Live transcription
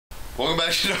Welcome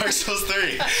back to Dark Souls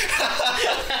 3.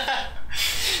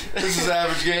 This is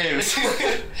Average Games.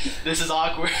 This is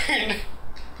awkward.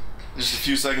 Just a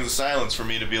few seconds of silence for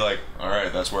me to be like,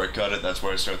 alright, that's where I cut it, that's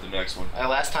where I start the next one.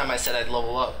 Last time I said I'd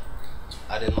level up.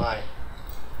 I didn't lie.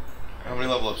 How many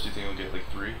level ups do you think we'll get? Like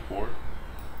 3, 4?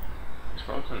 It's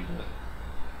probably quite a bit.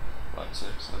 5,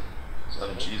 6,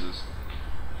 7, Jesus.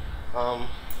 I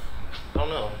don't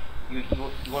know. You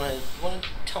wanna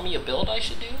tell me a build I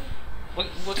should do? What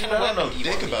kind of weapon do you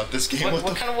want? Think about this game.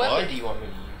 What kind of weapon do you want me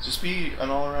to use? Just be an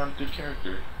all-around good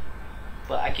character.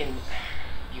 But I can.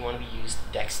 You want me to use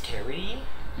dexterity?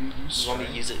 You want me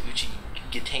to use a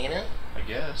Uchigatana? I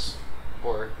guess.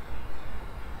 Or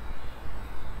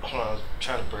hold on, I was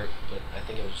trying to burp, but I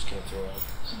think I was just gonna throw up.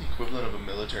 It's the equivalent of a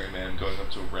military man going up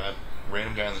to a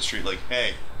random guy on the street like,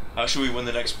 hey, how should we win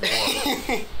the next war?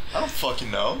 I don't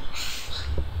fucking know.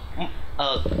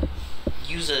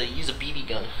 Use a BB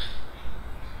gun.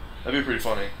 That'd be pretty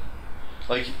funny.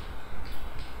 Like,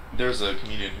 there's a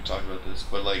comedian who talked about this,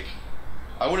 but like,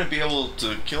 I wouldn't be able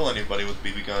to kill anybody with a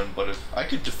BB gun, but if I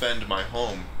could defend my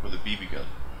home with a BB gun.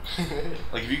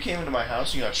 Like, if you came into my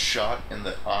house and you got shot in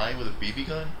the eye with a BB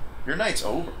gun, your night's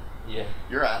over. Yeah.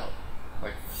 You're out.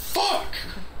 Like, fuck!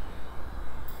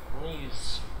 I'm gonna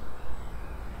use...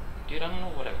 Dude, I don't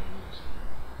know what I want to use.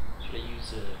 Should I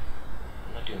use a...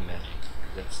 I'm not doing magic.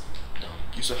 That's dumb.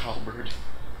 Use a halberd.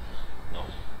 No.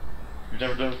 You've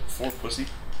never done it before, pussy?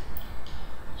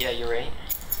 Yeah, you're right.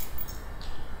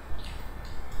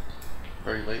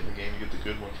 Very late in the game, you get the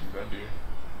good one from Gundyr.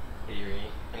 Yeah, you're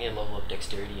right. I need to level up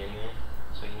dexterity anyway,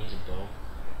 so I can use a bow.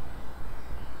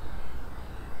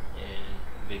 And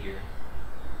vigor,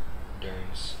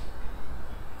 endurance,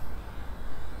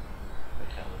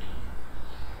 vitality.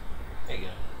 There you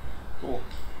go. Cool.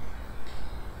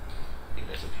 I think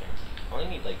that's okay. I only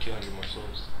need like 200 more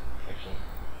souls, actually.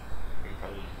 I can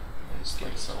probably Just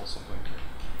like sell something.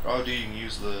 Oh, dude, you can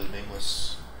use the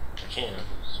nameless I can.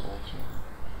 soul.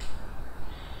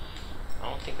 I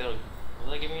don't think that'll...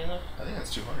 Will that give me enough? I think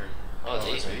that's 200. Oh,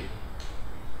 it's 800. 8.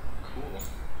 Cool.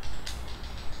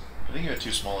 I think you had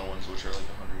 2 smaller ones which are like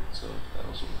 100, so that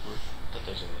also would work. I thought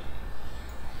those were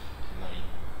money.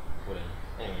 Whatever.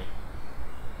 Anyway.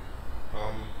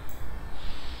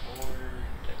 More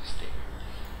dexterity.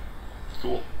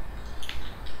 Cool.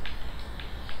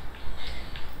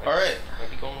 Alright.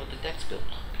 Might be going with the dex build.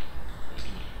 Maybe.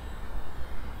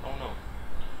 I don't know.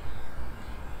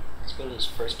 Let's go to this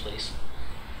first place.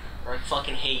 Or I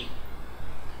fucking hate.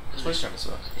 This place kinda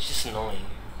sucks. It's just annoying.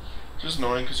 It's just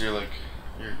annoying because you're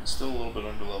still a little bit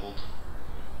underleveled.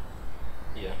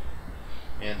 Yeah.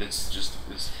 And it's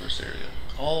the first area.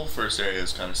 All first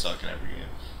areas kinda suck in every game.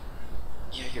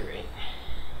 Yeah, you're right.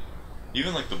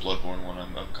 Even like the Bloodborne one,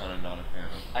 I'm kinda not a fan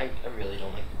of. I really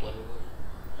don't like the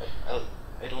Bloodborne.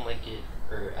 I don't like it,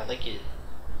 or I like it.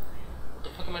 What the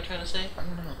fuck am I trying to say? I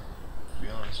don't know, to be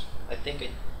honest. I think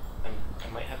I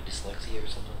might have dyslexia or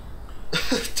something.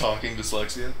 Talking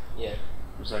dyslexia? Yeah.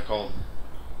 What's that called?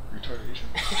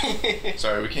 Retardation?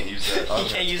 Sorry, we can't use that. You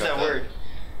can't use that word.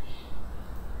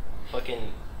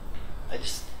 Fucking, I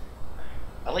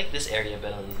like this area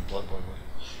better than the Bloodborne one.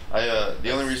 The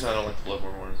only reason I don't like the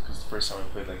Bloodborne one is because the first time I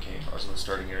played that game, I was in the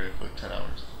starting area for like 10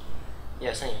 hours.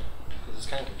 Yeah, same. Because it's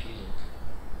kind of confusing.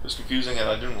 It was confusing and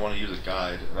I didn't want to use a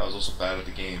guide, and I was also bad at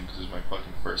the game because it was my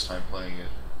fucking first time playing it.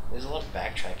 There's a lot of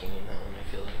backtracking in that one, I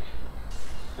feel like.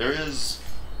 There is...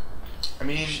 I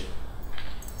mean... Shit.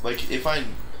 Like,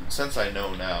 since I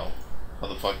know now how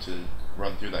the fuck to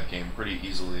run through that game pretty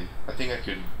easily, I think I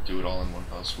could do it all in one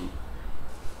fell swoop.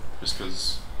 Just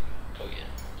because... Oh yeah.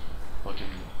 Fucking...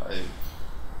 I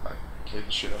played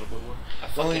the shit out of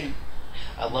Bloodborne.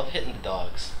 I love hitting the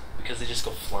dogs, because they just go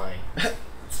flying.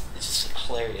 It's just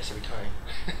hilarious every time.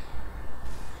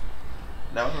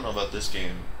 Now, I don't know about this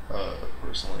game,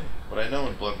 personally, but I know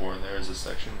in Bloodborne there is a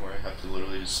section where I have to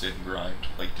literally just sit and grind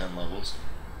like 10 levels.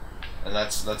 And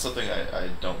that's something I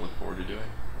don't look forward to doing.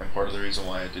 And part of the reason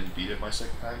why I didn't beat it my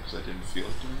second time, because I didn't feel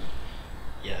like doing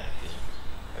it. Yeah,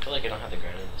 I feel like I don't have the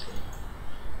grind in this game.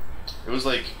 It was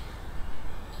like...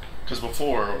 Because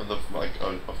before,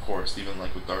 of course, even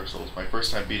like with Dark Souls, my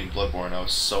first time beating Bloodborne, I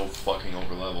was so fucking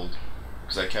overleveled.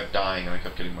 Because I kept dying and I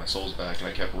kept getting my souls back, and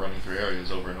I kept running through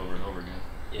areas over and over and over again.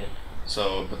 Yeah.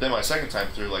 So, but then my second time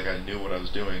through, like, I knew what I was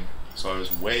doing, so I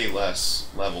was way less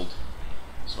leveled.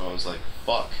 So I was like,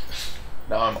 fuck.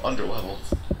 Now I'm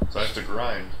underleveled, so I have to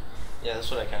grind. Yeah, that's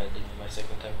what I kind of did my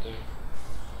second time through.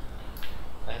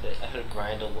 I had to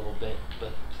grind a little bit,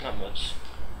 but not much.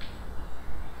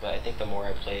 But I think the more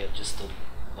I play it, just the,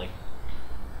 like,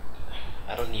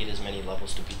 I don't need as many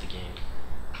levels to beat the game.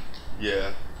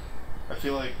 Yeah. I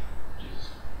feel like... Jesus.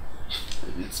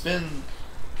 it's been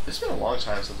a long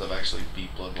time since I've actually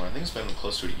beat Bloodborne. I think it's been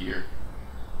close to a year.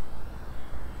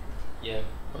 Yeah.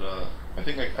 But I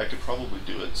think I could probably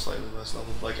do it slightly less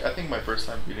level. Like I think my first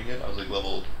time beating it, I was like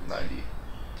level 90,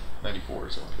 94 or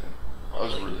something. I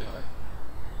was really high.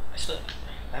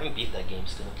 I haven't beat that game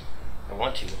still. I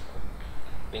want to.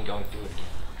 I've been going through it again.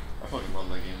 I fucking love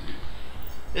that game, dude.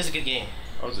 It's a good game.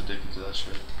 I was addicted to that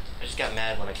shit. I just got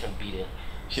mad when I couldn't beat it.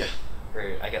 Yeah.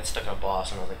 Where I got stuck on a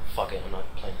boss and I was like, fuck it, I'm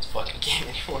not playing this fucking game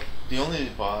anymore. The only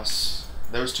boss,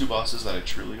 there was 2 bosses that I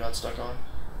truly got stuck on,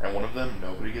 and one of them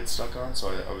nobody gets stuck on, so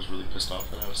I was really pissed off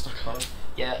that I was stuck on.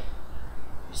 Yeah.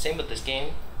 Same with this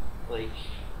game. Like,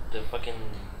 the fucking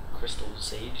Crystal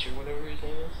Sage or whatever his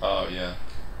name is. Oh, yeah.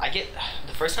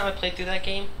 The first time I played through that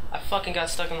game, I fucking got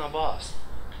stuck on that boss.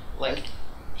 Like,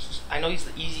 I know he's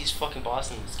the easiest fucking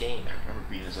boss in this game. I remember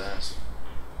beating his ass.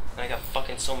 And I got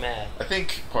fucking so mad. I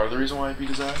think part of the reason why I beat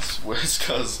his ass was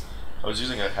because I was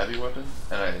using a heavy weapon,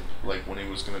 and when he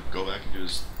was gonna go back into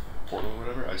his portal or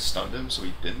whatever, I stunned him so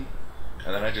he didn't,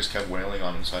 and then I just kept wailing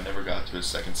on him, so I never got to his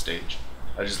second stage.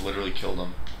 I just literally killed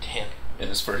him. Damn. In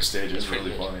his first stage. It was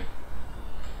really funny.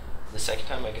 The second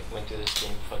time I went through this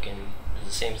game,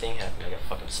 the same thing happened. I got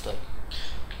fucking stuck.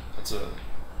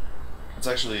 That's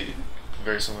actually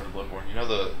very similar to Bloodborne. You know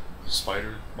the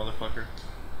spider motherfucker?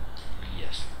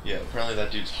 Yes. Yeah, apparently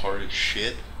that dude's hard as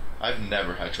shit. I've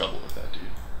never had trouble with that dude.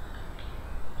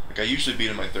 Like, I usually beat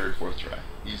him my 3rd, 4th try.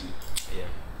 Easy. Yeah.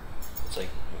 It's like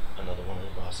another one of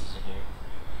the bosses in here.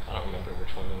 I don't remember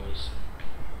which one it was.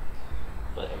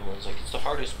 But everyone's like, it's the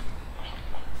hardest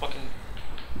fucking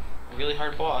really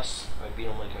hard boss. I beat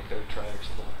him like my 3rd try or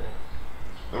something like that.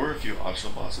 There were a few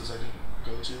optional bosses I didn't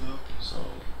go to though, so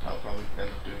I'll probably end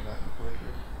up doing that in the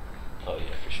playthrough. Oh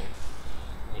yeah, for sure.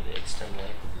 Need to extend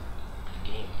life of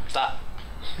the game. Stop!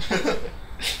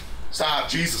 Stop,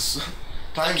 Jesus!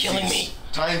 Stop killing me!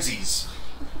 Timesies!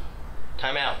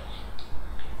 Time out.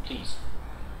 Please.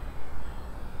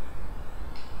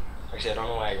 Actually, I don't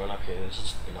know why I run up here. There's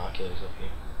just binoculars up here.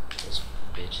 This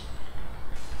bitch.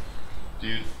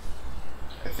 Dude,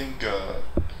 I think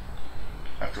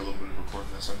after a little bit of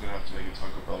recording this, I'm gonna have to make a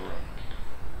Taco Bell run.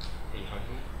 Are you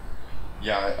hungry?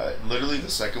 Yeah, I literally the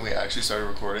second we actually started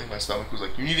recording, my stomach was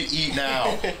like, "You need to eat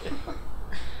now."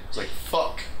 It's like,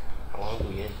 "Fuck." How long are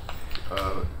we in?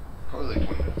 Probably like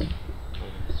 20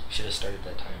 minutes. We should have started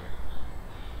that timer.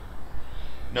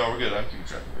 No, we're good. I'm keeping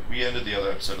track of it. We ended the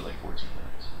other episode at like 14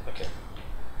 minutes. Okay.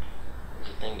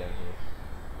 There's a thing down here.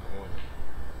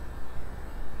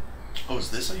 Oh, is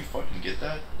this how you fucking get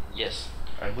that? Yes.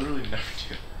 I literally never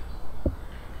do.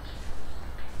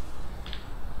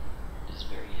 It's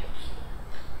very helpful.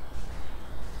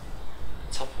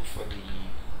 It's helpful for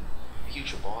the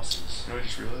future bosses. You know what I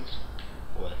just realized?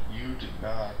 What? You did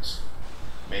not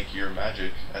make your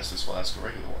magic Estus flask a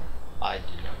regular one. I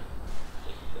did not.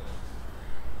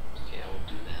 Okay, I will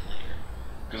do that later.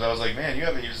 Because I was like, man, you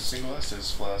haven't used a single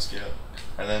Estus flask yet.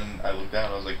 And then I looked down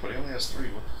and I was like, but he only has 3.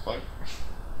 What the fuck?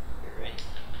 You're right.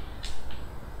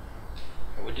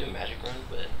 I would do a magic run,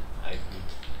 but I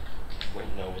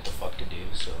wouldn't know what the fuck to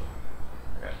do, so...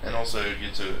 Yeah. And also, you'd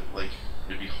get to, like,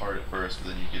 it'd be hard at first, but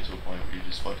then you get to a point where you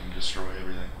just fucking destroy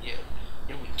everything. Yeah.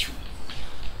 It'll be too easy.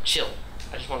 Chill.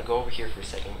 I just want to go over here for a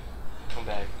second. Come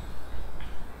back.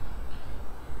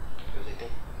 Because I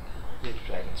think the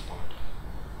dragon spawned.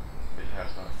 It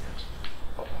has not yet.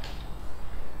 Hold on.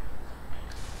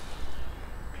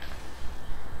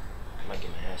 I might get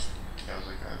my ass. I was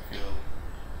like, I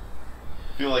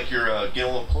feel like you're getting a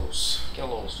little close. Get a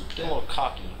little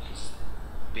cocky, because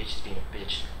bitch is being a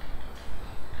bitch.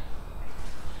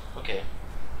 Okay.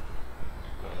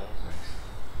 No, that was nice.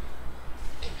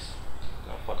 Thanks.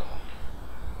 Now fuck off.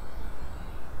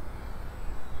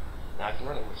 Now I can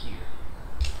run over here.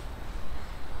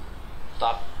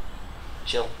 Stop.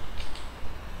 Chill.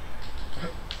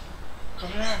 Cut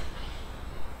it out.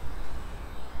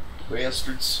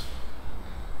 Bastards.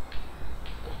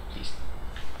 Please.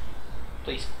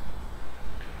 Please.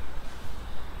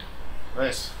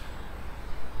 Nice.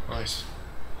 Nice.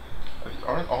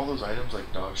 Aren't all those items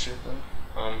like dog shit though?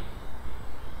 I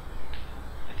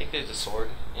think there's a sword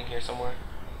in here somewhere.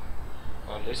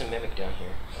 There's a mimic down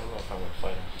here. I don't know if I want to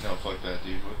fight him. No, fuck that,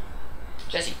 dude. What?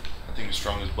 Jesse! I think he's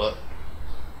strong as butt.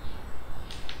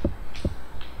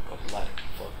 Oh, the ladder.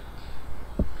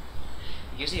 Fuck.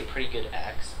 He gives you a pretty good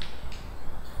axe.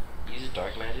 He uses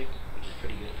dark magic, which is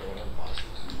pretty good for one of the bosses.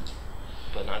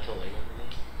 But not till later in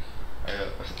the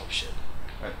game. Oh shit.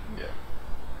 Yeah.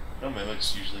 No,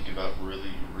 mimics usually give out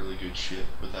really, really good shit,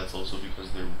 but that's also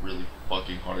because they're really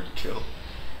fucking hard to kill.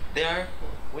 They are.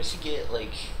 Once you get,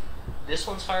 like... This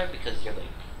one's hard because you have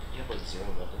like 0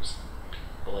 levels.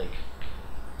 But like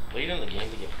later in the game,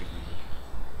 they get pretty easy.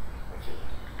 I feel like.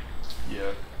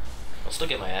 Yeah. I'll still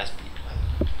get my ass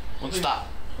beat. Stop.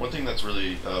 One thing that's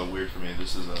really weird for me.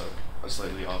 This is a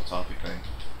slightly off-topic thing.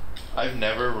 I've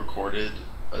never recorded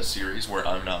a series where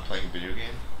I'm not playing a video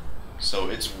game. So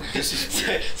this is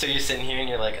weird. So you're sitting here and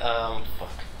you're like, fuck.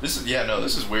 This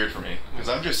is weird for me because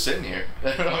I'm just sitting here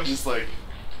and I'm just like,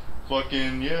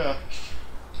 fucking yeah.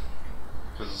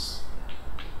 Because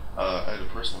I had a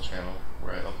personal channel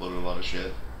where I uploaded a lot of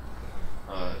shit.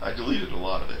 I deleted a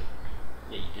lot of it.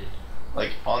 Yeah, you did.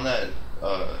 Like on that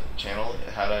channel,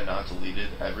 had I not deleted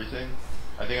everything,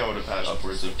 I think I would have had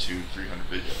upwards of 200-300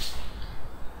 videos.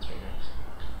 That's very nice.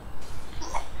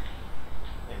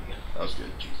 There you go. That was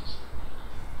good, Jesus.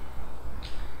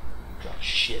 Drop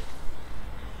shit.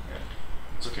 Yeah.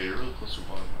 It's okay, you're really close to a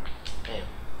bonfire. Damn.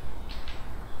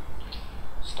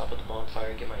 Stop at the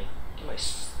bonfire, get my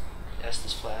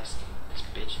Estus flask. This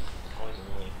bitch is always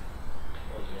annoying.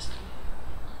 Always missing me.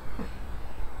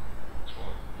 What's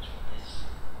wrong? What's wrong with this?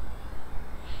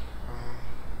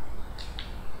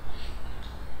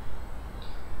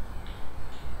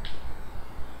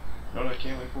 You know what I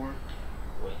can't wait for?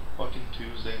 What? Fucking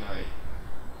Tuesday night.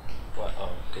 What?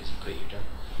 Oh, because you quit your job?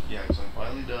 Yeah, because I'm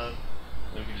finally done.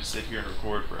 Then we can just sit here and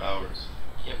record for hours.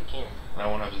 Yeah, we can. And I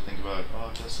won't have to think about,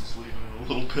 oh, Dustin's leaving in a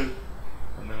little bit.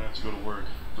 And then I have to go to work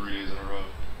 3 days in a row.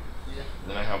 Yeah.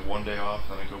 Then I have 1 day off,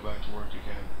 then I go back to work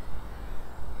again.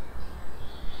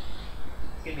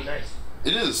 It'd be nice.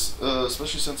 It is,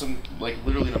 especially since I'm, like,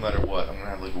 literally no matter what, I'm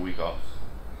gonna have, like, a week off.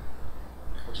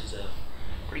 Which is,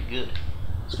 pretty good.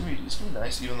 It's gonna be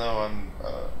nice, even though I'm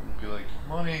gonna be like,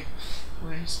 money,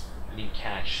 please. I need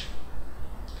cash.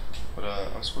 But,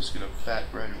 I'm supposed to get a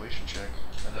fat graduation check.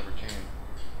 That never came.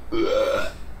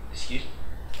 Excuse me?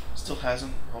 Still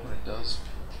hasn't. Hoping it does.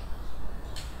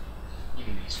 Give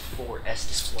me these 4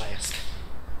 Estus flask.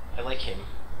 I like him.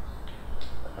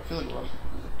 I feel like a lot of people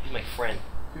do. He's my friend.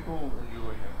 People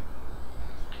enjoy him.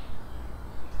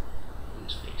 Look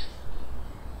at his face.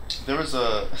 There was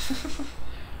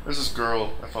there's this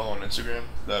girl I follow on Instagram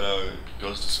that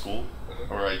goes to school,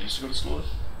 or I used to go to school with,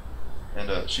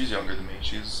 and she's younger than me.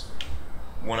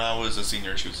 When I was a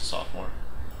senior, she was a sophomore,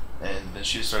 and then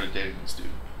she started dating this dude.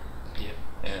 Yeah.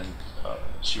 And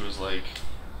she was like,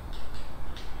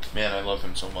 man, I love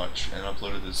him so much, and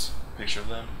uploaded this picture of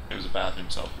them. It was a bathroom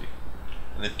selfie.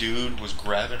 And the dude was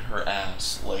grabbing her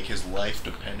ass like his life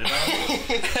depended on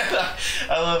it.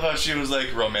 I love how she was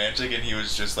like romantic and he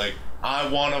was just like, I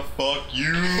wanna fuck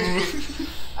you.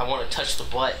 I wanna touch the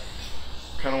butt.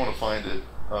 Kinda wanna find it.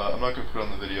 I'm not gonna put it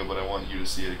on the video, but I want you to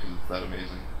see it because it's that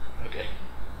amazing. Okay.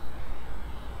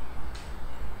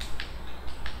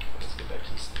 Let's get back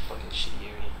to this fucking shitty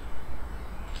area.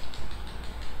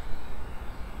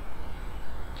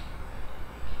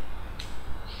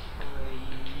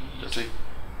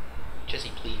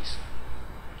 Jesse, please.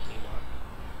 Can you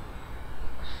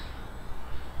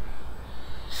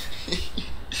not?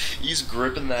 He's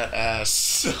gripping that ass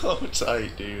so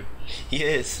tight, dude. He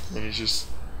is. And he's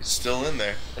still in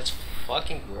there. That's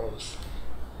fucking gross.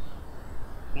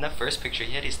 In that first picture,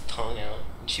 he had his tongue out,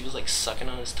 and she was like sucking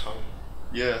on his tongue.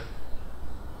 Yeah.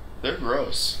 They're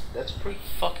gross. That's pretty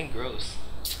fucking gross.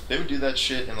 They would do that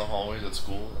shit in the hallways at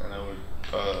school, and I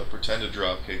would pretend to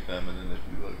drop kick them, and then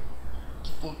they'd be like, "What the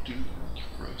fuck, dude? You're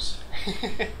gross."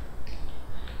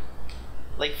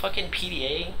 Like fucking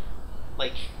PDA,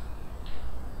 like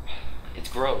it's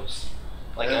gross.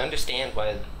 Like Yeah. I understand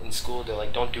why in school they're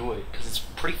like, don't do it, because it's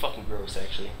pretty fucking gross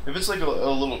actually. If it's like a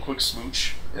little quick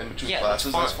smooch in between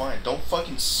classes, that's fine. Don't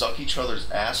fucking suck each other's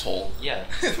asshole. Yeah.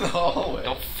 In the hallway.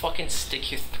 Don't fucking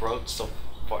stick your throat so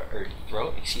far, or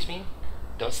throat, excuse me?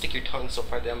 Don't stick your tongue so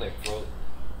far down their throat.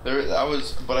 I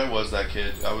was that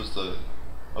kid. I was the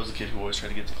kid who always tried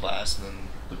to get to class, and then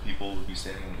the people would be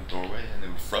standing in the doorway, and they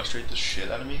would frustrate the shit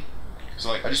out of me. So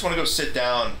like, I just want to go sit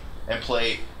down and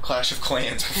play Clash of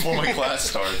Clans before my class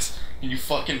starts. Can you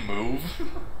fucking move?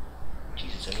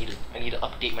 Jesus, I need to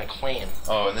update my clan.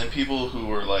 Oh, and then people who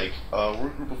were like, we're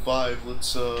a group of 5,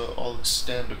 let's all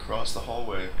extend across the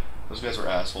hallway. Those guys were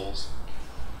assholes.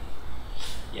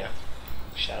 Yeah.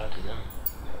 Shout out to them.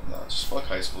 Yeah, nah, just fuck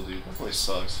high school, dude. That place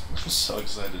sucks. I'm so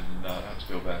excited to not have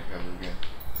to go back ever again.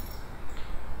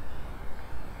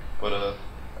 But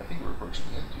I think we're approaching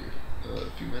the end here.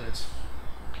 A few minutes.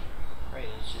 Right,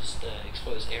 let's just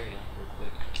explore this area real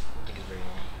quick. I don't think it's very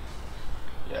long.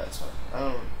 Yeah, it's fine. I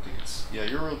don't think it's... Yeah,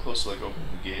 you're real close to like opening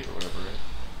the gate or whatever, right?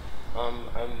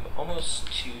 I'm almost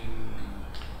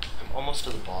to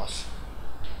the boss.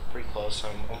 Pretty close.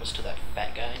 I'm almost to that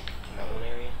fat guy in that one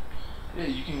area. Yeah,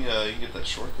 you can get that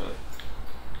shortcut.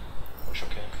 Which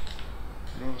okay.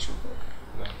 You know the shortcut?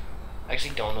 No. I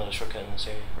actually don't know the shortcut in this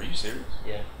area. Are you serious?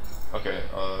 Yeah. Okay,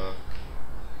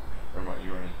 never mind,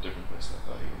 you were in a different place than I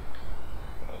thought you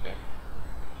were. Okay.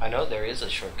 I know there is a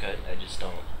shortcut, I just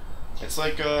don't It's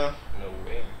like, know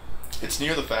where. it's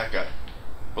near the fat guy.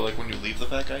 But like when you leave the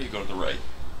fat guy, you go to the right.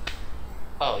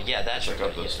 Oh, yeah, that It's like shortcut.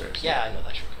 up those yeah. stairs. Yeah, I know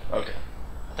that shortcut. Okay.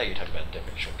 I thought you were talking about a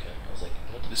different shortcut. I was like,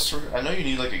 what the This fuck? sort of, I know you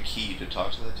need like a key to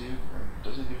talk to that dude.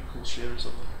 Does he do cool shit or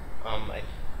something? I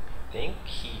think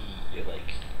you're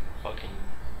like, fucking,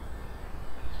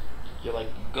 you're like,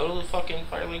 go to the fucking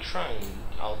Firelink Shrine,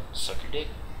 I'll suck your dick.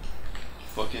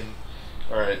 Fucking.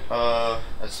 Alright, I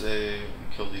say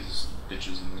we kill these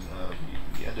bitches and then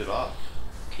we end it off.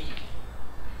 Okay.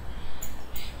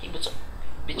 Hey, what's up,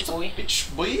 bitch What's boy? up,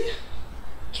 bitch boy?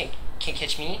 Can't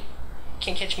catch me?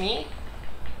 Can't catch me?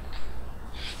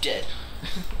 Dead.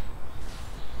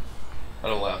 I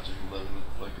don't laugh to live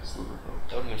with like a sliver though.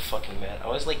 That would've been fucking mad. I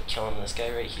was like killing this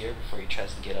guy right here before he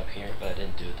tries to get up here, but I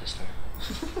didn't do it this time.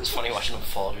 It's funny watching him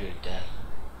fall to death.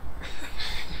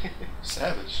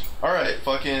 Savage. Alright,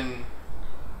 fucking.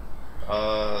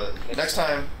 Next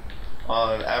time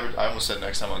on average. I almost said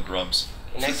next time on Grumps.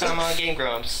 Next time on Game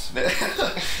Grumps.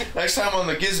 Next time on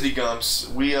the Gizzity Gumps,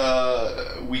 we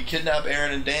kidnap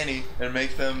Aaron and Danny and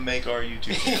make them make our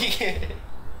YouTube channel.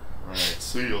 Alright,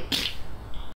 see ya.